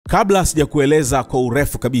Kabla sijakueleza kwa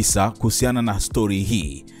urefu kabisa kuhusiana na story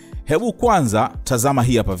hii, hebu kwanza tazama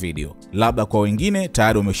hii hapa video. Labda kwa wengine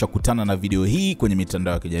tayari wameshakutana na video hii kwenye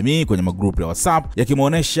mitandao ya kijamii, kwenye magrupu ya WhatsApp,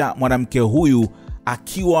 yakimuonesha mwanamke huyu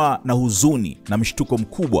akiwa na huzuni na mshtuko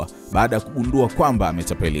mkubwa baada ya kugundua kwamba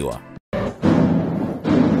ametapeliwa.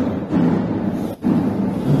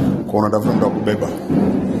 Kwa unatafuta mtu wa kubeba.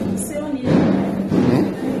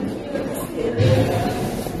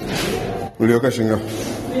 Ulioka shinga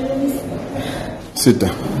 6.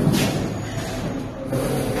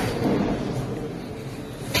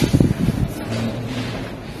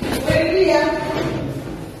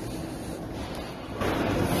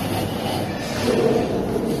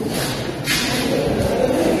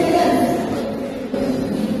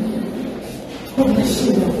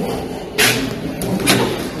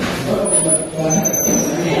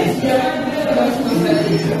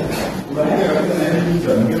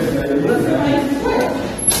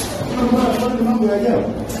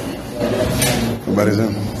 Habari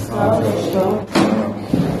zenu.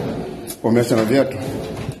 Umeacha na viatu?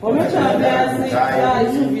 Umeacha na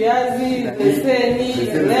viazi, leseni,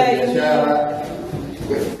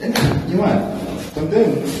 Jamani,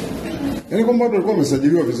 tamdeni. Yaani kwamba watu walikuwa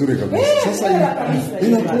wamesajiliwa vizuri kabisa. Sasa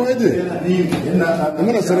inakuwaje?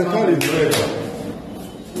 Mbona serikali imeweka?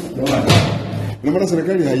 Mbona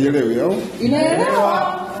serikali haielewi au?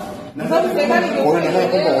 Inaelewa. Na sababu serikali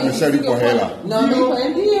kwamba wameshalipwa hela. Ndio.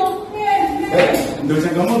 Ndio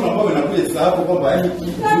changamoto ambayo inakuja sasa hapo kwamba yani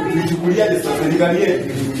tuichukuliaje sasa serikali yetu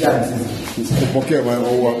tuichukuliaje sisi? Kupokea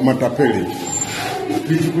matapeli.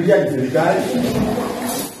 Tuichukuliaje serikali?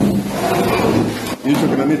 Hicho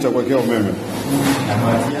kinanicha kuwekea umeme. Na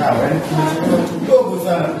maji yao yani tumechukua kidogo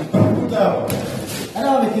sana tukakuta hapo.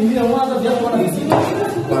 Ana wamekimbia mwanzo viatu wana visima.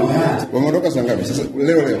 Wameondoka saa ngapi? Sasa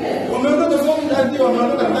leo. Wameondoka kwa muda ndio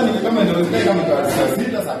wameondoka ndani kama ndio kama saa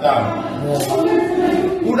 6 saa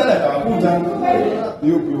 5. Udada kakuta.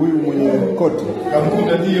 Yupi huyu mwenye koti?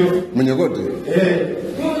 Kakuta ndio. Mwenye koti?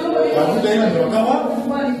 Kakuta ile ndio kama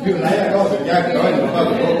ndio na yeye akawa peke yake na wale ndio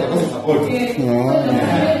kwa support.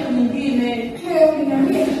 Nyingine.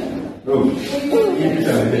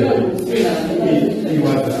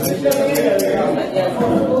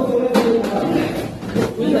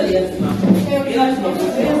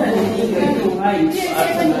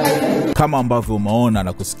 Kama ambavyo umeona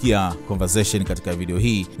na kusikia conversation katika video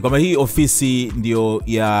hii, kwamba hii ofisi ndio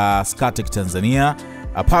ya Skatek Tanzania.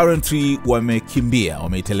 Apparently wamekimbia,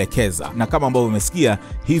 wameitelekeza. Na kama ambavyo umesikia,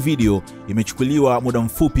 hii video imechukuliwa muda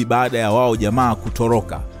mfupi baada ya wao jamaa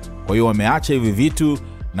kutoroka. Kwa hiyo wameacha hivi vitu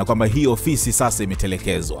na kwamba hii ofisi sasa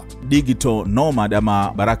imetelekezwa. Digital Nomad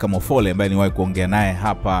ama Baraka Mofole ambaye niwahi kuongea naye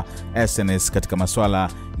hapa SNS katika masuala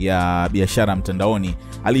ya biashara mtandaoni,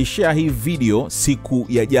 alishare hii video siku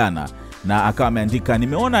ya jana na akawa ameandika,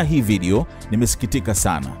 nimeona hii video, nimesikitika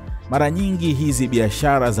sana. Mara nyingi hizi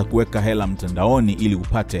biashara za kuweka hela mtandaoni ili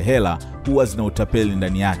upate hela huwa zina utapeli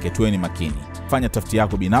ndani yake, tuweni makini. Fanya tafiti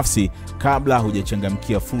yako binafsi kabla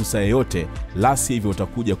hujachangamkia fursa yoyote, la sivyo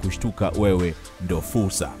utakuja kushtuka wewe ndio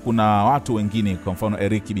fursa. Kuna watu wengine, kwa mfano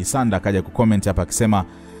Eric Bisanda akaja kucomment hapa akisema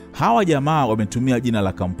hawa jamaa wametumia jina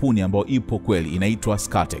la kampuni ambayo ipo kweli, inaitwa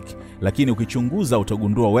Skatek, lakini ukichunguza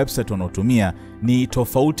utagundua website wanaotumia ni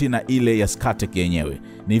tofauti na ile ya Skatek yenyewe.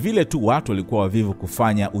 Ni vile tu watu walikuwa wavivu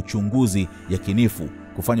kufanya uchunguzi yakinifu,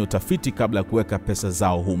 kufanya utafiti kabla ya kuweka pesa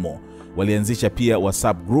zao humo. Walianzisha pia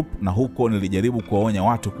WhatsApp group na huko nilijaribu kuwaonya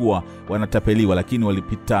watu kuwa wanatapeliwa, lakini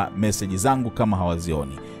walipita message zangu kama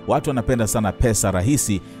hawazioni. Watu wanapenda sana pesa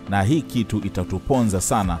rahisi na hii kitu itatuponza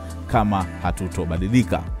sana kama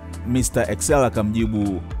hatutobadilika. Mr. Excel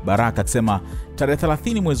akamjibu Baraka akisema, tarehe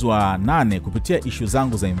 30 mwezi wa 8 kupitia issue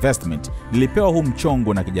zangu za investment nilipewa huu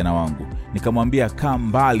mchongo na kijana wangu. Nikamwambia kaa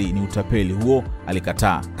mbali, ni utapeli huo.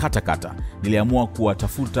 Alikataa kata. Niliamua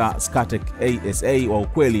kuwatafuta Skatek ASA wa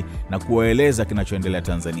ukweli na kuwaeleza kinachoendelea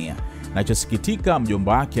Tanzania. Nachosikitika,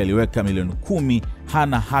 mjomba wake aliweka milioni 10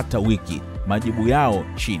 hana hata wiki. Majibu yao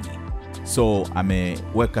chini. So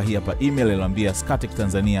ameweka hii hapa email, aliwaambia Skatek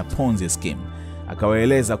Tanzania Ponzi scheme.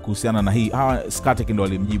 Akawaeleza kuhusiana na hii. Hawa Skatek ndo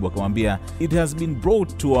walimjibu akamwambia, it has been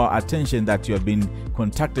brought to our attention that you have been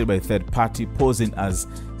contacted by third party posing as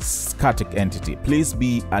Skatek entity. Please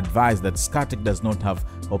be advised that Skatek does not have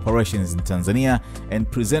operations in Tanzania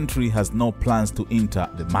and presently has no plans to enter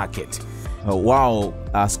the market.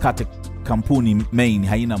 Skatek kampuni main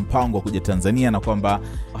haina mpango wa kuja Tanzania na kwamba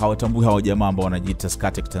hawatambui hawa jamaa ambao wanajiita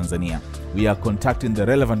Skatek Tanzania. We are contacting the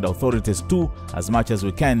relevant authorities to, as much as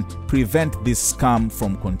we can, prevent this scam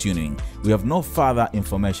from continuing. We have no further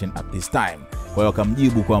information at this time. Kwa hiyo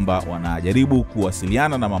wakamjibu kwamba wanajaribu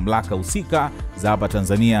kuwasiliana na mamlaka husika za hapa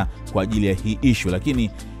Tanzania kwa ajili ya hii issue,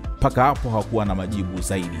 lakini Mpaka hapo hakuwa na majibu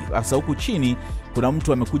zaidi. Sasa huku chini kuna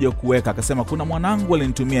mtu amekuja kuweka akasema, kuna mwanangu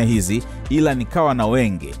alinitumia hizi ila nikawa na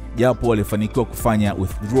wenge, japo walifanikiwa kufanya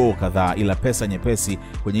withdraw kadhaa, ila pesa nyepesi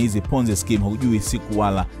kwenye hizi Ponzi scheme hujui siku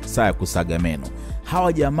wala saa ya kusaga meno.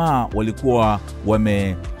 Hawa jamaa walikuwa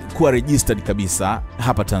wamekuwa registered kabisa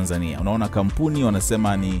hapa Tanzania. Unaona kampuni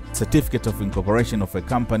wanasema ni Certificate of Incorporation of a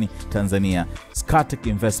Company Tanzania, Skatek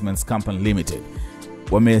Investments Company Limited.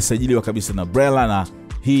 Wamesajiliwa kabisa na BRELA, na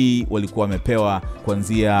hii walikuwa wamepewa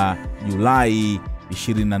kuanzia Julai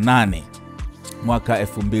 28 mwaka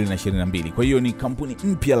 2022. Kwa hiyo ni kampuni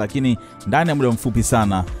mpya, lakini ndani ya muda mfupi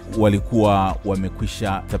sana walikuwa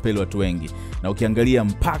wamekwisha tapeli watu wengi. Na ukiangalia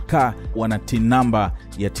mpaka wana TIN number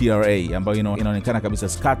ya TRA ambayo inaonekana kabisa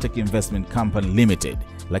Skatek Investment Company Limited.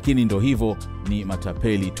 Lakini ndo hivyo, ni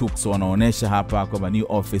matapeli tu. So wanaonesha hapa kwamba new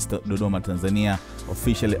office Dodoma Tanzania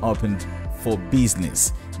officially opened for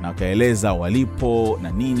business, na kaeleza walipo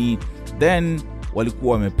na nini, then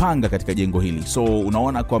walikuwa wamepanga katika jengo hili. So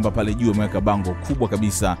unaona kwamba pale juu wameweka bango kubwa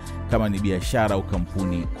kabisa kama ni biashara au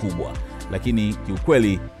kampuni kubwa, lakini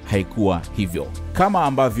kiukweli haikuwa hivyo. Kama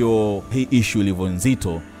ambavyo hii issue ilivyo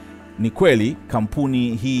nzito, ni kweli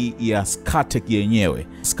kampuni hii ya Skatek yenyewe,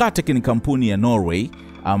 Skatek ni kampuni ya Norway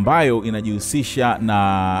ambayo inajihusisha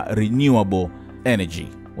na renewable energy.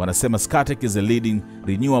 Wanasema Skatek is a leading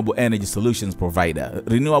renewable energy solutions provider.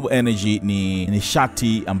 Renewable energy ni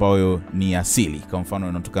nishati ambayo ni asili, kwa mfano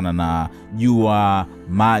inatokana na jua,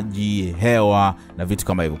 maji, hewa na vitu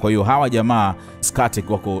kama hivyo. Kwa hiyo hawa jamaa Skatek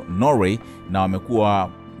wako Norway na wamekuwa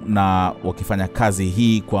na wakifanya kazi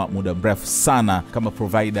hii kwa muda mrefu sana kama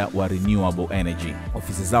provider wa renewable energy.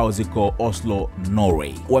 Ofisi zao ziko Oslo,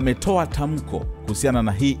 Norway. Wametoa tamko kuhusiana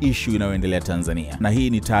na hii issue inayoendelea Tanzania, na hii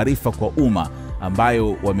ni taarifa kwa umma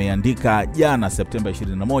ambayo wameandika jana Septemba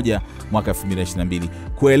 21 mwaka 2022,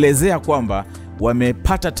 kuelezea kwamba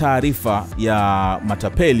wamepata taarifa ya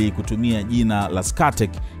matapeli kutumia jina la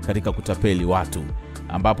Skatek katika kutapeli watu,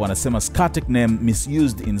 ambapo wanasema Skatek name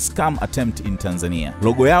misused in scam attempt in Tanzania.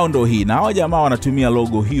 Logo yao ndo hii, na hawa jamaa wanatumia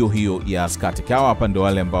logo hiyo hiyo ya Skatek. Hawa hapa ndio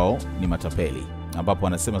wale ambao ni matapeli, ambapo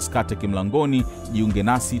wanasema Skatek mlangoni, jiunge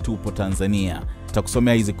nasi, tupo Tanzania.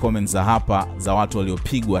 Tutakusomea hizi comments za hapa za watu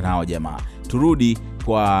waliopigwa na hawa jamaa. Turudi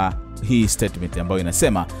kwa hii statement ambayo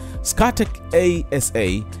inasema Skatek ASA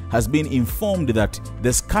has been informed that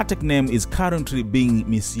the Skatek name is currently being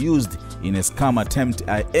misused in a scam attempt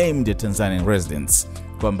aimed at Tanzanian residents.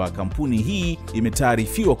 Kwamba kampuni hii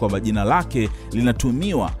imetaarifiwa kwamba jina lake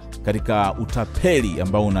linatumiwa katika utapeli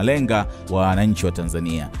ambao unalenga wananchi wa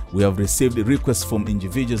Tanzania. We have received requests from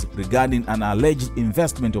individuals regarding an alleged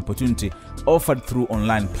investment opportunity offered through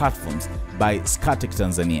online platforms by Skatek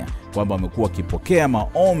Tanzania. Kwamba wamekuwa wakipokea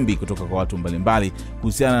maombi kutoka kwa watu mbalimbali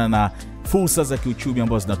kuhusiana na fursa za kiuchumi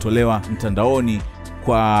ambazo zinatolewa mtandaoni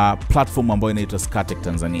kwa platform ambayo inaitwa Skatek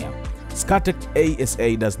Tanzania. Skatek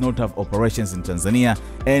ASA does not have operations in Tanzania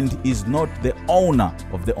and is not the owner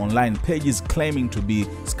of the online pages claiming to be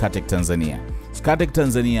Skatek Tanzania. Skatek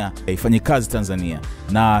Tanzania haifanyi kazi Tanzania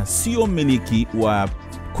na sio mmiliki wa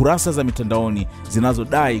kurasa za mitandaoni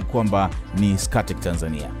zinazodai kwamba ni Skatek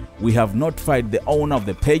Tanzania. We have notified the owner of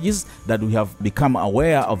the pages that we have become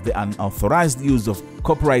aware of the unauthorized use of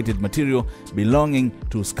copyrighted material belonging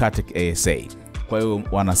to Skatek ASA. Kwa hiyo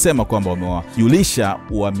wanasema kwamba wamewajulisha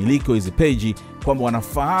wamiliki wa hizi page kwamba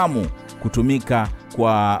wanafahamu kutumika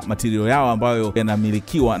kwa material yao ambayo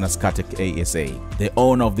yanamilikiwa na Skatek ASA. The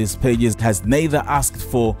owner of these pages has neither asked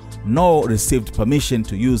for nor received permission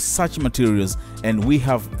to use such materials, and we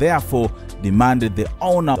have therefore demanded the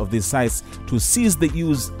owner of these sites to cease the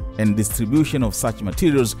use and distribution of such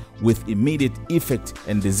materials with immediate effect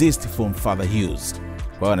and desist from further use.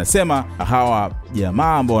 Kwa wanasema hawa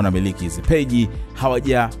jamaa ambao wanamiliki hizi page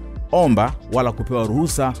hawajaomba wala kupewa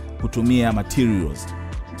ruhusa kutumia materials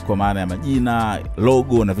kwa maana ya majina,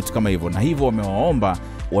 logo na vitu kama hivyo, na hivyo wamewaomba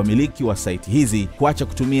wamiliki wa site hizi kuacha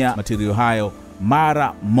kutumia material hayo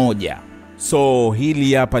mara moja. So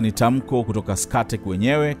hili hapa ni tamko kutoka Skatek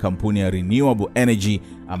wenyewe, kampuni ya renewable energy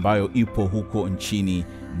ambayo ipo huko nchini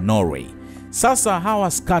Norway. Sasa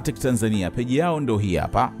hawa Skatek Tanzania page yao ndio hii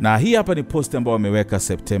hapa, na hii hapa ni post ambayo wameweka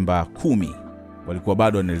Septemba 10. Walikuwa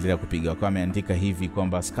bado wanaendelea kupiga, kwa ameandika hivi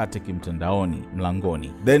kwamba Skatek mtandaoni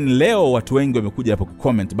mlangoni. Then leo watu wengi wamekuja hapo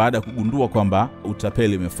kucomment baada ya kugundua kwamba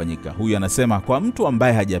utapeli umefanyika. Huyu anasema kwa mtu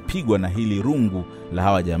ambaye hajapigwa na hili rungu la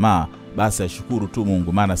hawa jamaa, basi ashukuru tu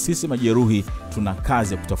Mungu, maana sisi majeruhi tuna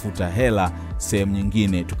kazi ya kutafuta hela sehemu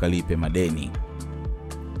nyingine tukalipe madeni.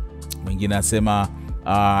 Mwingine anasema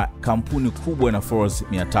kampuni kubwa na followers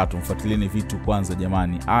 300. Mfuatilieni vitu kwanza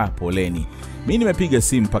jamani. Poleni. Mimi nimepiga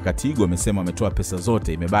simu mpaka Tigo, amesema ametoa pesa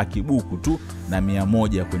zote, imebaki buku tu na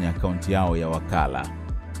 100 kwenye akaunti yao ya wakala.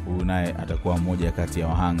 Huyu naye atakuwa mmoja kati ya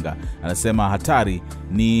wahanga. Anasema hatari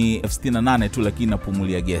ni 68 tu, lakini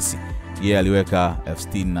napumulia gesi. Yeye aliweka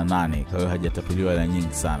 68, kwa hiyo hajatapeliwa hela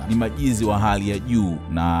nyingi sana. Ni majizi wa hali ya juu,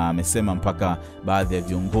 na amesema mpaka baadhi ya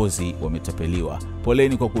viongozi wametapeliwa.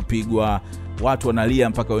 Poleni kwa kupigwa, watu wanalia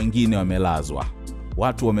mpaka wengine wamelazwa.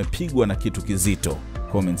 Watu wamepigwa na kitu kizito.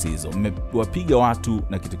 Comments hizo, mmewapiga watu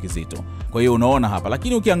na kitu kizito. Kwa hiyo unaona hapa,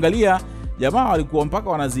 lakini ukiangalia jamaa walikuwa mpaka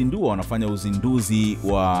wanazindua, wanafanya uzinduzi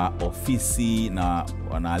wa ofisi na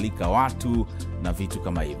wanaalika watu na vitu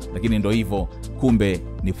kama hivyo. Lakini ndio hivyo, kumbe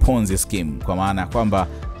ni Ponzi scheme, kwa maana kwamba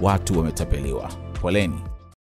watu wametapeliwa. Poleni.